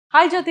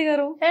Hi జ్యోతి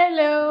గారు.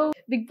 Hello.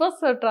 Big boss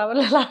travel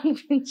ఎలా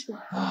అనిపించింది?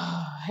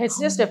 It's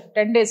just a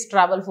 10 days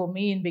travel for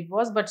me in Big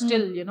Boss, but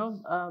still,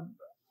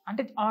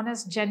 until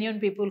honest, genuine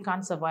people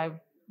can't survive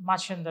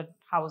much in that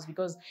house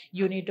because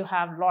you need to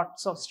have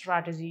lots of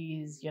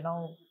strategies,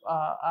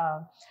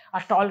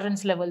 a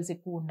tolerance levels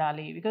ఎక్కువ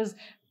ఉండాలి because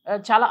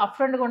చాలా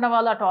upfront గా ఉన్న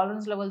వాళ్ళు ఆ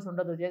tolerance levels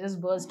ఉండదు, they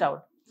just burst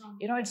out.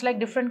 It's like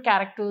different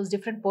characters,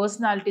 different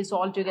personalities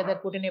all together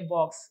put in a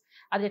box.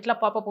 అది ఎట్లా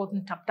పాపప్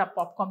అవుతుంది, టప్ టప్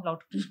పాప్కార్న్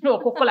అవుతుంది,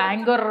 ఒక్కొక్కరు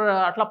యాంగర్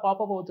అట్లా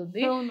పాపప్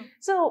అవుతుంది.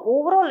 సో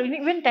ఓవరాల్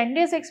ఈవెన్ 10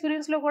 days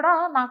ఎక్స్పీరియన్స్లో కూడా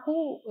నాకు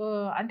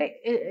అంటే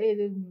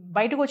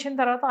బయటకు వచ్చిన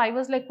తర్వాత I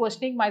was like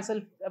questioning my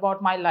self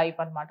about my life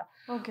అనమాట.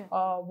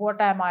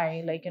 What I'm I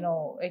like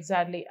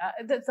exactly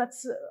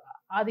that's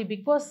అది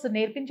బిగ్ బాస్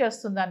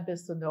నేర్పించేస్తుంది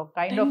అనిపిస్తుంది, ఒక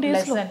కైండ్ ఆఫ్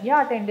లెసన్.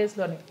 10 days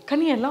లోనే.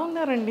 కానీ ఎలా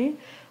ఉన్నారండి,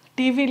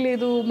 టీవీ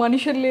లేదు,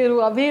 మనుషులు లేరు,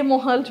 అవే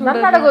మొహాలు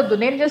చూడండి. అడగొద్దు,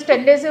 నేను జస్ట్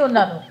 10 days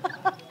ఉన్నాను.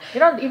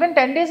 Even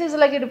 10 days is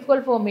like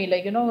difficult for me.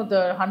 Like,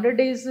 the 100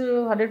 days,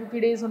 150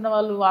 days ఉన్న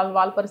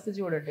వాళ్ళ పరిస్థితి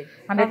చూడండి.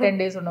 110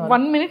 days ఉన్న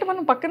 1 minute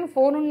మనం పక్కన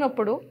ఫోన్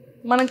ఉన్నప్పుడు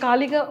మనం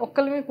ఖాళీగా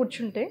ఒక్కళ్ళమే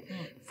కూర్చుంటే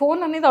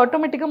ఫోన్ అనేది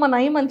ఆటోమేటిక్గా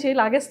మన ఐ మంచి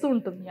లాగేస్తూ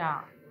ఉంటుంది.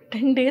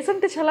 10 days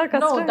అంటే చాలా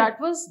కష్టం.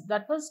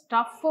 That was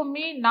tough for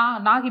me.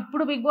 నాకు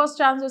ఇప్పుడు బిగ్ బాస్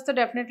ఛాన్స్ వస్తే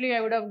definitely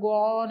I would have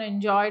gonna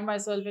enjoyed my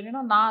self.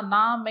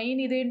 నా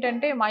మెయిన్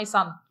ఇదేంటంటే my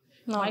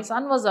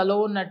son was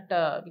alone at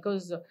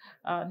because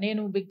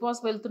నేను బిగ్ బాస్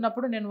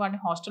వెళ్తున్నప్పుడు నేను వాడిని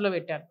హాస్టల్లో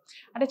పెట్టాను.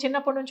 అంటే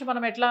చిన్నప్పటి నుంచి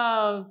మనం ఎట్లా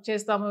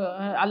చేస్తాము,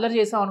 అల్లరి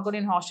చేసాం అనుకో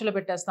నేను హాస్టల్లో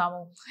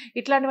పెట్టేస్తాము,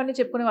 ఇట్లాంటివన్నీ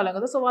చెప్పుకునే వాళ్ళం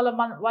కదా. సో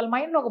వాళ్ళ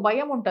మైండ్లో ఒక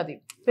భయం ఉంటుంది,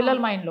 పిల్లల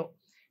మైండ్లో.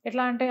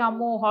 ఎట్లా అంటే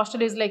అమ్మో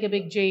hostel is like a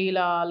big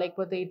జైలా,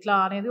 లేకపోతే ఇట్లా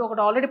అనేది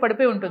ఒకటి ఆల్రెడీ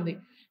పడిపోయి ఉంటుంది.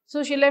 So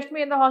she left me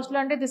in the hostel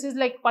అంటే this is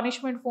like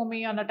punishment for me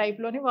అన్న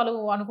టైప్లోని వాళ్ళు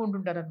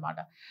అనుకుంటుంటారు అనమాట.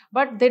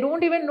 But they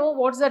don't even know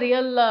what's the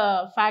real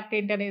fact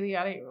ఏంటి అనేది.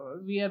 అరే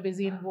we are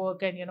busy in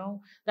work and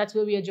that's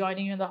why we are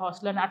joining in the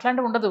hostel అని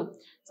అట్లాంటివి ఉండదు.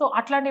 సో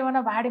అట్లాంటి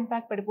ఏమైనా బ్యాడ్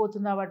ఇంపాక్ట్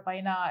పడిపోతుందా వాటి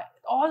పైన,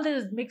 all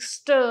this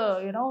mixed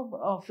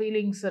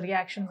feelings,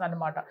 reactions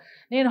అనమాట.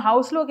 నేను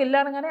హౌస్లోకి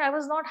వెళ్ళాను కానీ I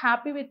was not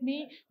happy with me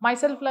my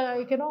self.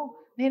 Like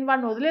నేను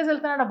వాడిని వదిలేసి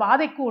వెళ్తాను బాధ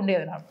ఎక్కువ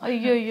ఉండేది నాకు.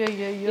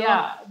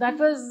 That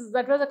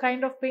was a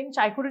kind of pain.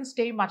 I couldn't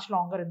stay much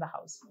longer in the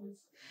house.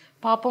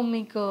 పాపం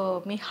మీకు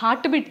మీ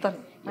హార్ట్ బీట్ తను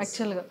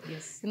యాక్చువల్గా,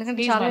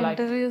 ఎందుకంటే చాలా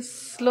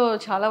ఇంటర్వ్యూస్లో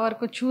చాలా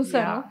వరకు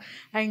చూసాను.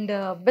 అండ్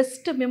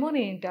బెస్ట్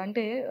మెమొరీ ఏంటి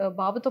అంటే,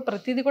 బాబుతో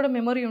ప్రతిదీ కూడా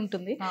మెమొరీ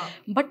ఉంటుంది,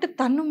 బట్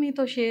తను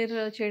మీతో షేర్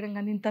చేయడం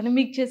కానీ, తను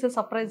మీకు చేసే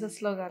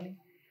సర్ప్రైజెస్లో కానీ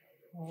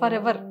ఫర్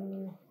ఎవర్,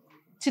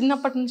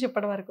 చిన్నప్పటి నుంచి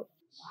ఇప్పటి వరకు.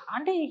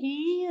 అంటే హీ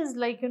ఈజ్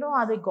లైక్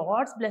అది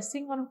గాడ్స్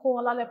బ్లెస్సింగ్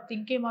అనుకోవాలా లేకపోతే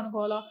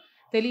ఇంకేమనుకోవాలా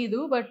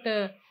తెలీదు. But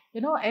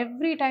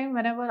every time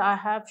when ever I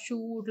have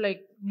shoot,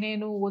 like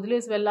నేను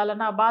వదిలేసి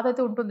వెళ్ళాలన్న ఆ బాధ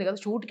అయితే ఉంటుంది కదా.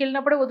 షూట్కి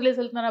వెళ్ళినప్పుడే వదిలేసి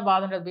వెళ్తున్నా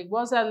బాధ ఉంటుంది. Big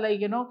boss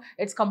like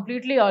it's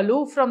completely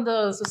అలూవ్ from the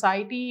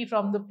society,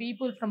 from the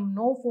people, from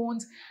no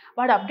phones.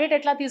 వాడు అప్డేట్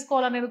ఎట్లా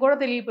తీసుకోవాలనేది కూడా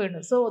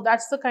తెలియపోయింది. So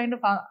that's the kind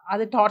of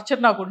అది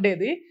టార్చర్ నాకు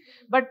ఉండేది.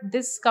 But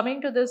this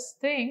coming to this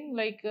thing,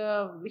 like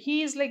he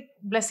is like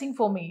blessing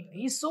for me.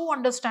 He is so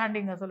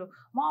understanding. అసలు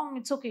mom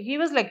it's okay, he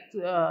was like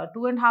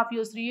 2.5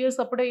 years 3 years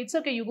అప్పుడే it's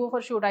okay you go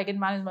for shoot, I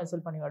can manage my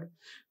self అనేవాడు.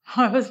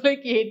 I was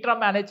like ఏంట్రా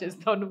manage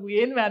చేస్తావు నువ్వు,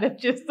 ఏం manage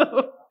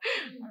చేస్తావు?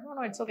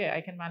 It's okay, I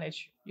can manage,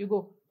 you go.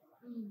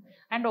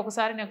 And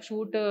ఒకసారి నాకు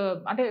shoot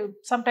అంటే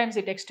some times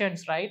it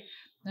extends right.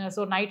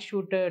 So night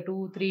shoot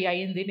 2-3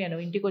 అయ్యింది. నేను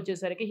ఇంటికి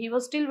వచ్చేసరికి he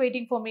was still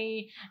waiting for me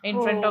in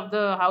front of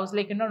the house.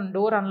 Like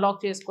door unlock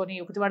చేసుకొని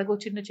వాడికి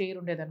చిన్న చైర్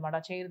ఉండేది అనమాట,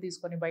 ఆ చైర్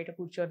తీసుకొని బయట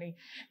కూర్చొని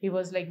he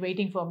was like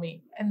waiting for me.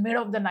 And mid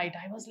of the night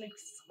I was like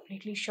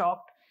completely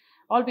shocked.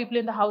 All people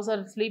in the house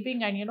are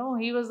sleeping and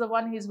he was the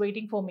one, he is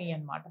waiting for me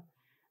అనమాట.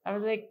 I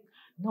was like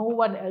no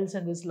one else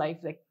in this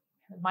life, like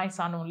my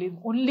son only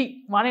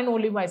one and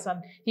only my son,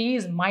 he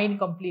is mine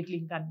completely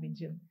in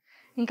conviction.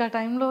 ఇంకా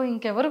టైంలో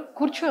ఇంకెవరు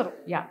కూర్చోరు.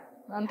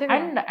 అంతే.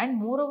 And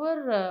more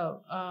over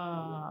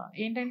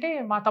ఏంటంటే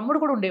మా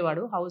తమ్ముడు కూడా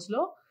ఉండేవాడు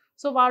హౌస్లో.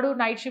 సో వాడు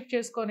నైట్ షిఫ్ట్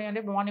చేసుకొని,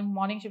 అంటే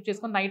మార్నింగ్ షిఫ్ట్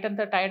చేసుకొని నైట్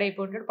అంతా టైర్డ్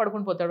అయిపోయి ఉంటాడు,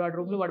 పడుకుని పోతాడు వాడు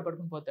రూమ్లో, వాడు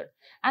పడుకుని పోతాడు.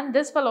 And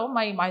this fellow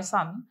my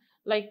son,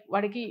 like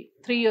వాడికి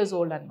 3 years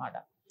old అనమాట.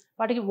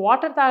 వాటికి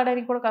వాటర్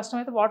తాగడానికి కూడా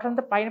కష్టమైతే వాటర్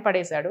అంతా పైన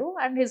పడేశాడు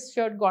and his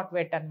shirt got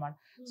wet అనమాట.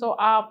 సో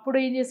అప్పుడు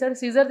ఏం చేశాడు,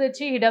 సిజర్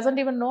తెచ్చి, he doesn't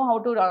even know how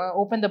to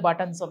open the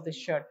buttons of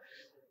this shirt.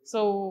 So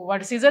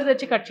వాడు సిజర్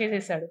తెచ్చి కట్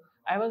చేసేసాడు.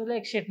 ఐ వాజ్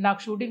లైక్ షిట్, నాకు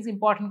షూటింగ్స్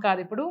ఇంపార్టెంట్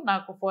కాదు ఇప్పుడు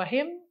నాకు,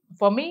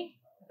 for me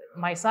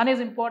my son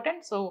is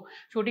important. So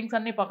shootings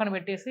అన్ని పక్కన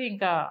పెట్టేసి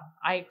ఇంకా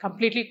I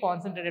completely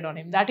concentrated on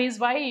him. That is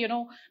why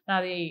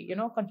నాది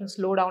కొంచెం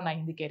స్లో డౌన్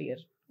అయింది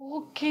కెరియర్.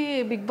 ఓకే,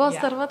 బిగ్ బాస్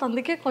తర్వాత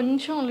అందుకే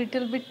కొంచెం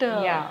లిటిల్ బిట్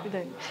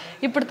ఇదండి.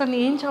 ఇప్పుడు తను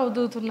ఏం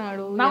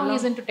చదువుతున్నాడు? Now he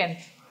is into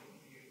 10th.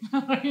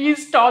 He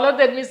is taller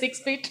than me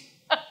 6 feet.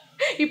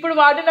 ఇప్పుడు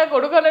వాడి నాకు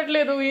కొడుకు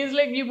అనట్లేదు, he is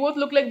like you both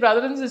look like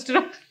brother and sister.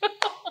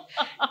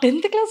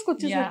 10th క్లాస్కి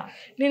వచ్చేసారు.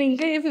 నేను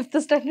ఇంకా 5th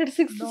standard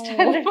 6th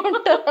standard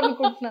ఉంటాను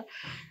అనుకుంటున్నా.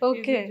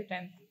 Okay,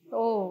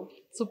 oh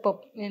super.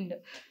 అండ్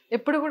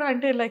ఎప్పుడు కూడా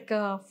అంటే లైక్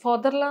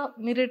ఫాదర్ లా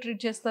మీరే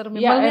ట్రీట్ చేస్తారు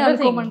మిమ్మల్ని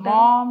అనుకోమంటారు?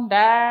 Ma'am,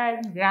 dad,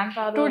 grand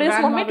father, 2 days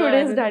mummy 2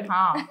 days daddy,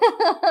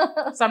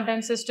 some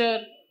times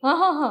sister,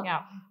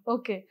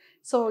 okay.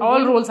 So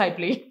all roles I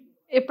play.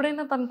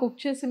 ఎప్పుడైనా తను కుక్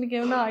చేసి మీకు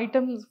ఏమైనా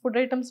ఫుడ్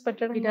ఐటమ్స్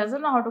పెట్టడం? He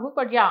doesn't know how to cook,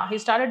 but yeah, he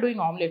started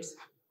doing omelets.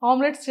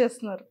 Omelettes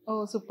చేస్తున్నారు. ఓ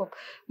super.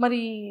 మరి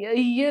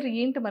ఈ year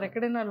ఏంటి మరి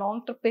ఎక్కడైనా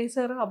లాంగ్ ట్రిప్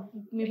వేసారా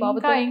మీ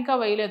బాబుతో? ఇంకా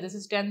వేయలేదు. దిస్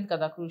ఇస్ 10th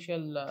కదా,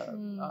 క్రూషియల్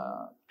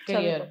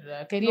కెరియర్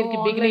కి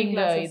బిగినింగ్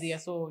ఇది.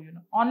 సో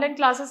ఆన్లైన్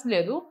క్లాసెస్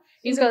లేదు.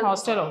 He's in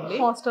hostel only.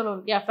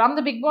 Yeah, from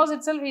the Big Boss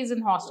itself, he's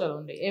in hostel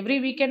only. Every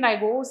weekend I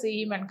go see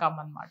him and come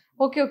అన్నమాట.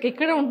 Okay.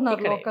 ఇక్కడే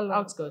ఉంటున్నారు local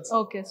outskirts.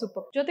 Okay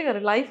super. జ్యోతి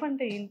గారు, life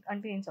అంటే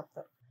ఏం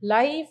చెప్తారు?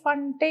 Life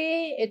అంటే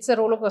it's a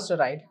roller coaster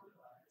ride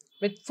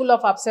with full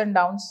of ups and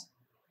downs,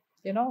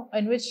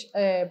 in which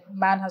a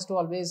man has to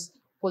always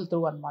pull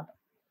through అన్నమాట.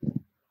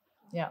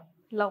 Yeah.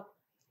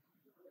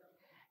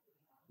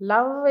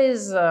 Love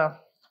is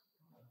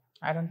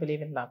I don't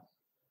believe in love.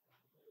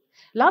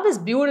 Love is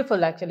beautiful,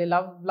 actually.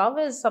 Love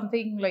is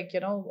something like,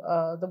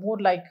 the more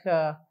like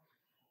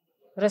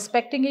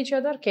respecting each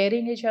other,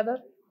 caring each other.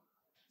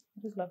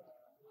 It is love.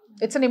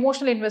 It's an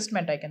emotional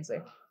investment, I can say.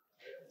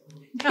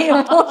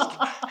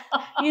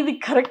 ఇది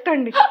correct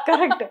అండి,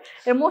 correct.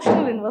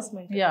 Emotional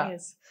investment.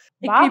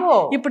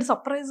 ఇప్పుడు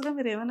surprise గా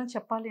మీరు ఏమైనా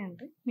చెప్పాలి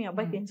అంటే మీ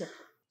అబ్బాయికి ఏం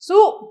చెప్తారు? So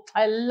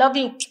I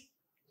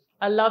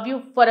love you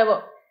for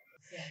ever.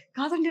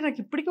 కాదండి, నాకు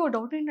ఇప్పటికీ ఒక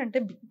డౌట్ ఏంటంటే,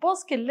 బిగ్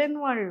బాస్కి వెళ్ళిన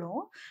వాళ్ళు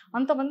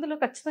అంతమందిలో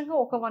ఖచ్చితంగా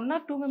ఒక 1 or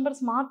 2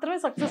 మెంబర్స్ మాత్రమే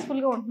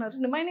సక్సెస్ఫుల్గా ఉంటున్నారు.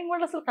 రిమైనింగ్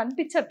వాళ్ళు అసలు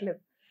కనిపించట్లేదు.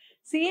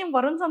 సీఎం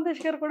వరుణ్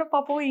సందేశ్ గారు కూడా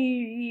పాపం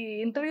ఈ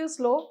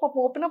ఇంటర్వ్యూస్లో పాపం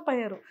ఓపెన్ అప్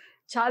అయ్యారు.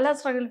 చాలా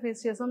స్ట్రగుల్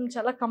ఫేస్ చేసాం,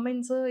 చాలా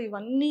కమెంట్స్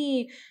ఇవన్నీ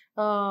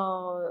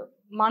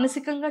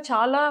మానసికంగా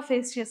చాలా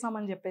ఫేస్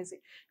చేసామని చెప్పేసి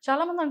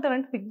చాలామంది అంటారు.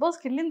 అంటే బిగ్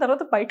బాస్కి వెళ్ళిన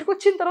తర్వాత బయటకు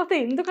వచ్చిన తర్వాత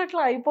ఎందుకు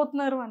అట్లా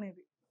అయిపోతున్నారు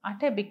అనేది.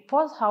 అంటే big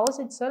boss house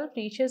it self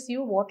teaches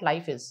you what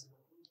life is,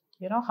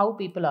 how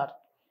people are.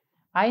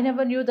 I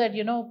never knew that,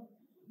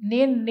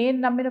 నేను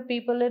నమ్మిన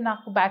పీపుల్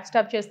నాకు బ్యాక్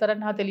స్టాప్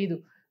చేస్తారని నాకు తెలియదు.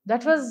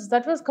 That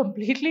was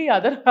completely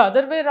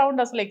other way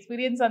round. అసలు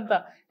ఎక్స్పీరియన్స్ అంతా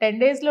 10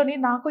 daysలోని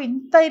నాకు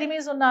ఇంత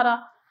ఎనిమీస్ ఉన్నారా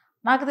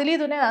నాకు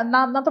తెలియదు.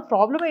 నాతో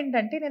ప్రాబ్లం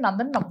ఏంటంటే, నేను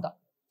అందరిని నమ్ముతా,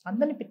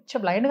 అందరిని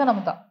పిచ్చ బ్లైండ్గా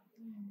నమ్ముతా.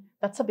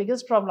 That's a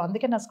biggest problem.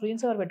 అందుకే నా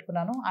స్క్రీన్ సేవర్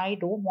పెట్టుకున్నాను. I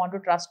don't want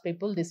to trust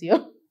people this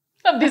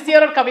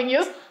year are coming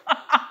years.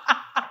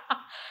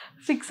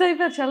 Fix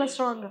అయిపోయారు చాలా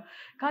స్ట్రాంగ్గా.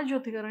 కాదు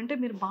జ్యోతి గారు, అంటే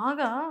మీరు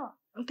బాగా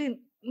అంటే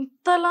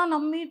ఇంతలా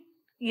నమ్మి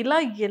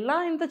ఎలా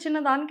ఇంత చిన్న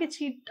దానికి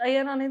చీట్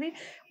అయ్యారు అనేది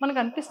మనకు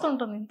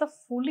అనిపిస్తుంటుంది. ఇంత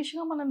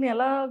ఫూలిష్గా మనల్ని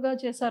ఎలాగా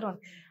చేశారు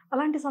అని.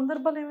 అలాంటి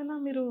సందర్భాలు ఏమైనా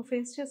మీరు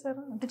ఫేస్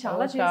చేశారా? అంటే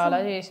చాలా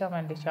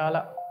చేసామండి.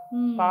 చాలా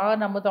బాగా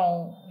నమ్ముతాం.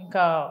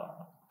 ఇంకా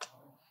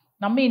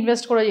నమ్మి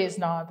ఇన్వెస్ట్ కూడా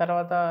చేసిన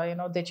తర్వాత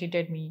they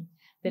cheated me,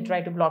 they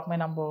try to black my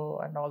number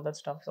and all that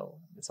stuff. So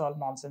it's all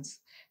non sense.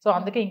 So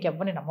అందుకే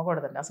ఇంకెవ్వరిని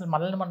నమ్మకూడదండి. అసలు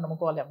మనల్ని మనం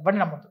నమ్ముకోవాలి,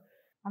 ఎవరిని నమ్మదు.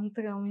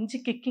 అంతగా మించి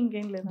కిక్కింగ్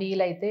ఏం లేదు.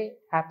 డీల్ అయితే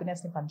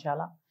హ్యాపీనెస్ని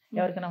పంచాలా,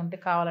 ఎవరికైనా ఉంటే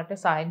కావాలంటే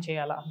సాయం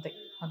చేయాలా,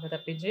 అంతే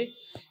తప్పించి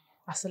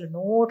అసలు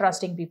నో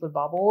ట్రస్టింగ్ పీపుల్.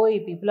 బాబోయ్,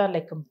 people are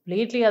like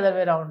completely other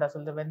way round.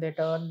 అసలు when they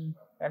turn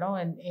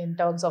in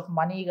terms of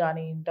money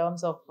కానీ, ఇన్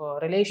టర్మ్స్ ఆఫ్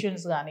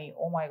రిలేషన్స్ కానీ,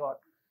 oh my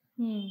God,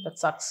 that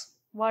sucks.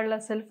 వాళ్ళ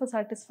సెల్ఫ్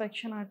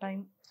సాటిస్ఫాక్షన్ ఆ టైం,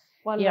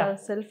 వాళ్ళ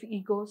సెల్ఫ్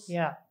ఈగోస్,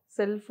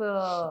 సెల్ఫ్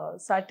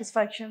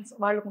సాటిస్ఫాక్షన్స్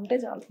వాళ్ళకు ఉంటే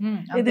చాలు.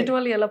 ఎదుటి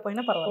వాళ్ళు ఎలా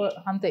పోయినా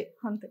పర్వాలేదు. అంతే.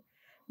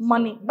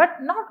 Money, but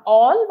not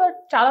all, but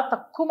చాలా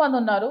తక్కువ మంది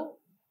ఉన్నారు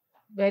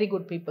వెరీ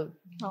గుడ్ పీపుల్.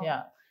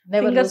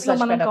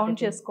 మనం కౌంట్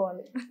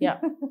చేసుకోవాలి.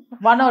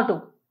 One or two.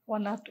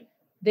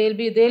 They'll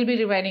be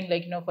remaining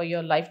like for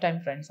your lifetime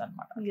friends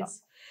అన్నమాట. yes.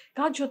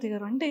 కాదు జ్యోతి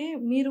గారు, అంటే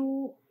మీరు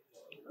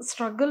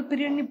స్ట్రగుల్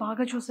పీరియడ్ని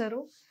బాగా చూసారు,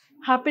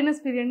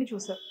 హ్యాపీనెస్ పీరియడ్ని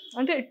చూసారు,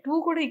 అంటే 2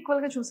 కూడా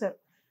ఈక్వల్గా చూసారు.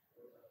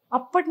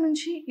 అప్పటి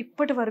నుంచి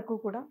ఇప్పటి వరకు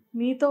కూడా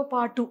మీతో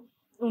పాటు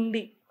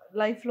ఉండి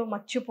లైఫ్లో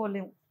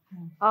మర్చిపోలేము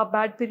ఆ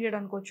బ్యాడ్ పీరియడ్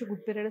అనుకోవచ్చు,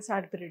 good period,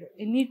 sad period,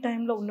 any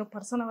టైంలో ఉన్న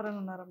పర్సన్ ఎవరైనా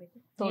ఉన్నారా మీకు?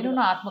 నేను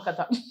నా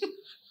ఆత్మకథ.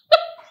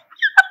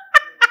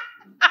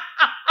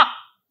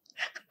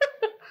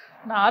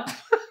 నా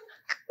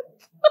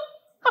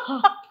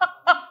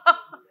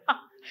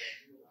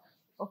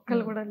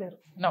ఒక్కళ్ళు కూడా లేరు?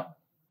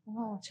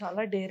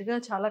 చాలా డేర్గా,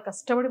 చాలా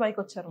కష్టపడి పైకి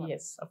వచ్చారు.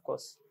 Yes, of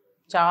course.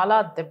 చాలా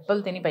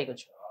దెబ్బలు తిని పైకి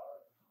వచ్చారు.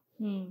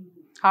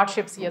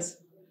 హార్డ్షిప్స్, ఎస్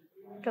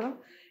కదా.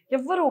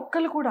 ఎవరు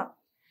ఒక్కళ్ళు కూడా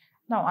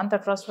అంత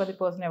ట్రస్ట్ వర్ది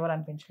పర్సన్ ఎవరు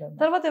అనిపించలేదు.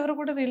 తర్వాత ఎవరు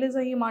కూడా రిలీజ్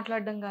అయ్యి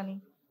మాట్లాడడం కానీ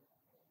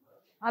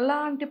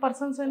అలాంటి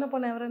పర్సన్స్ అయినా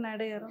పోనీ ఎవరైనా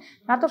యాడ్ అయ్యారు?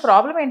 నాతో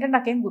ప్రాబ్లం ఏంటంటే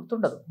నాకేం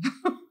గుర్తుండదు.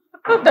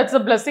 That's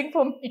a blessing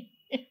for me.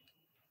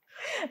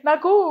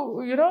 నాకు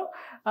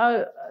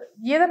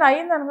ఏదైనా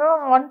అయ్యిందనుకో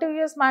 1-2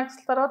 years మ్యాక్స్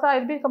తర్వాత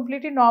ఐల్ బీ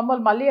కంప్లీట్లీ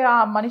నార్మల్. మళ్ళీ ఆ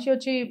మనిషి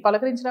వచ్చి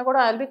పలకరించినా కూడా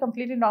I'll be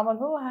completely normal.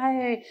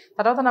 Hi.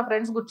 తర్వాత నా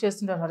ఫ్రెండ్స్ గుర్తు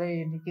చేస్తుంటారు, అరే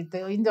నీకు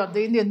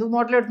ఇది ఎందుకు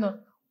మాట్లాడుతున్నావు?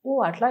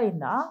 ఓ అట్లా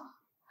అయిందా?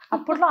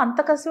 అప్పట్లో అంత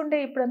కసి ఉండే,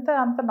 ఇప్పుడు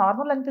అంత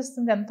నార్మల్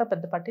అనిపిస్తుంది. అంత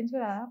పెద్ద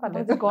పట్టించుగా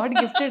పర్లేదు. God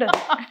gifted.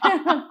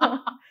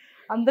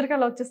 అందరికి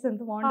అలా వచ్చేస్తే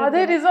ఎంత బాగుంటుంది.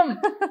 అదే నిజం.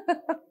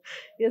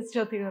 ఎస్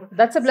జ్యోతి గారు,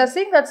 that's a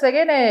blessing, that's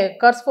again A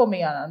curse for me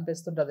అని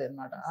అనిపిస్తుంటది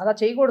అనమాట. అలా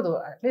చేయకూడదు.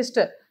 At least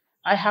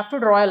I have to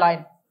draw a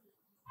line.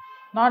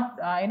 Not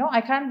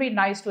I can be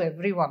nice to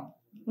every one.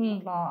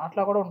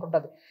 అట్లా కూడా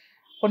ఉంటుంటుంది.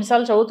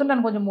 కొన్నిసార్లు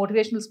చదువుతుంటాను, కొంచెం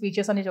మోటివేషనల్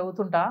స్పీచెస్ అని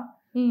చదువుతుంటా.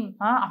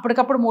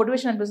 అప్పటికప్పుడు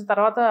మోటివేషన్ అనిపిస్తుంది,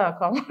 తర్వాత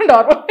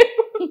నార్మల్.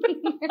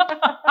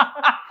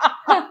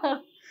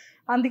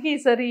 అందుకే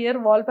ఈసారి ఇయర్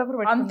వాల్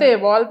పేపర్ అంతే,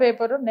 wall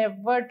paper.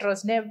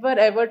 Never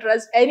ever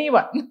trust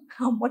anyone.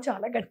 అమ్మో,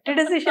 చాలా గట్టి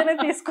డెసిషన్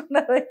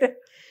తీసుకున్నారు అయితే.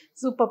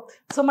 సూపర్.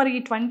 సో మరి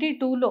ఈ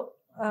 22లో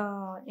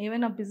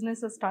ఏమైనా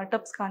బిజినెస్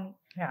స్టార్టప్స్ కానీ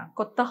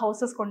కొత్త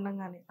హౌసెస్ కొనడం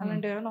కానీ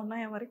అలాంటివి ఏమైనా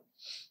ఉన్నాయా మరి?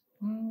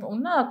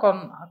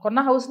 కొన్న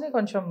హౌస్ ని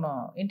కొంచెం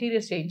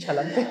ఇంటీరియర్ చేయించాలి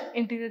అంతే.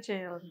 ఇంటీరియర్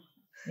చేయాలి.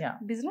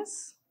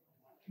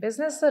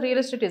 Business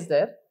real estate is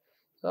there,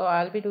 so I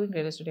will be doing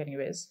real estate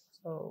anyways.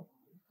 So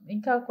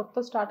ఇంకా కొత్త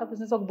స్టార్ట్అప్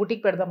బిజినెస్, ఒక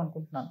బుటిక్ పెడదాం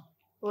అనుకుంటున్నాను.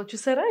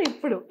 చూసారా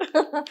ఇప్పుడు?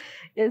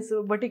 Yes,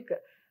 boutique.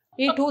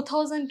 ఈ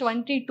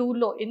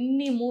 2022లో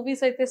ఎన్ని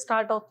మూవీస్ అయితే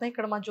స్టార్ట్ అవుతున్నాయి,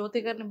 ఇక్కడ మా జ్యోతి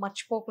గారిని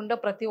మర్చిపోకుండా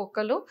ప్రతి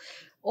ఒక్కరు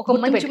ఒక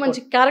మంచి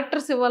మంచి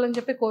క్యారెక్టర్స్ ఇవ్వాలని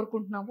చెప్పి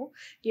కోరుకుంటున్నాము.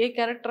 ఏ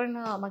క్యారెక్టర్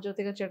అయినా మా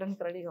జ్యోతి గారు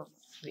చేయడానికి రెడీగా ఉంది.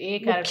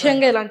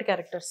 ముఖ్యంగా ఇలాంటి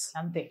క్యారెక్టర్స్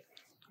అంతే.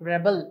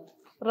 రెబల్.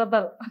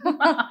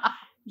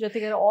 జ్యోతి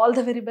గారు, all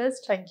the very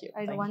best. Thank you.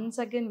 And once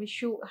again wish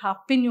you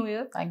happy new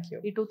year. Thank you.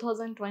 ఈ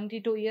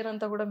 2022 ఇయర్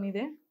అంతా కూడా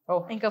మీదే.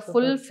 ఇంకా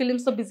ఫుల్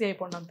ఫిలిమ్స్ తో బిజీ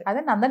అయిపోండి అంతే. అదే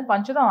అందరిని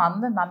పంచుదాం.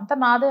 అంత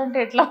నాదే అంటే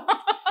ఎట్లా?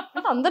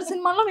 అందరి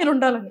సినిమాల్లో మీరు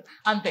ఉండాలని.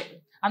 అంతే,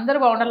 అందరూ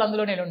బాగుండాలి,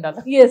 అందులో నేను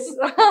ఉండాలి. Yes.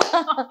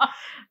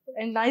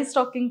 And nice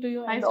talking to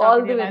you. Nice and all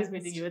the nice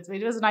meeting you.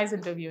 It was a nice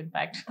interview, in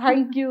fact.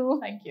 Thank you.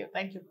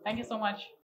 Thank you so much.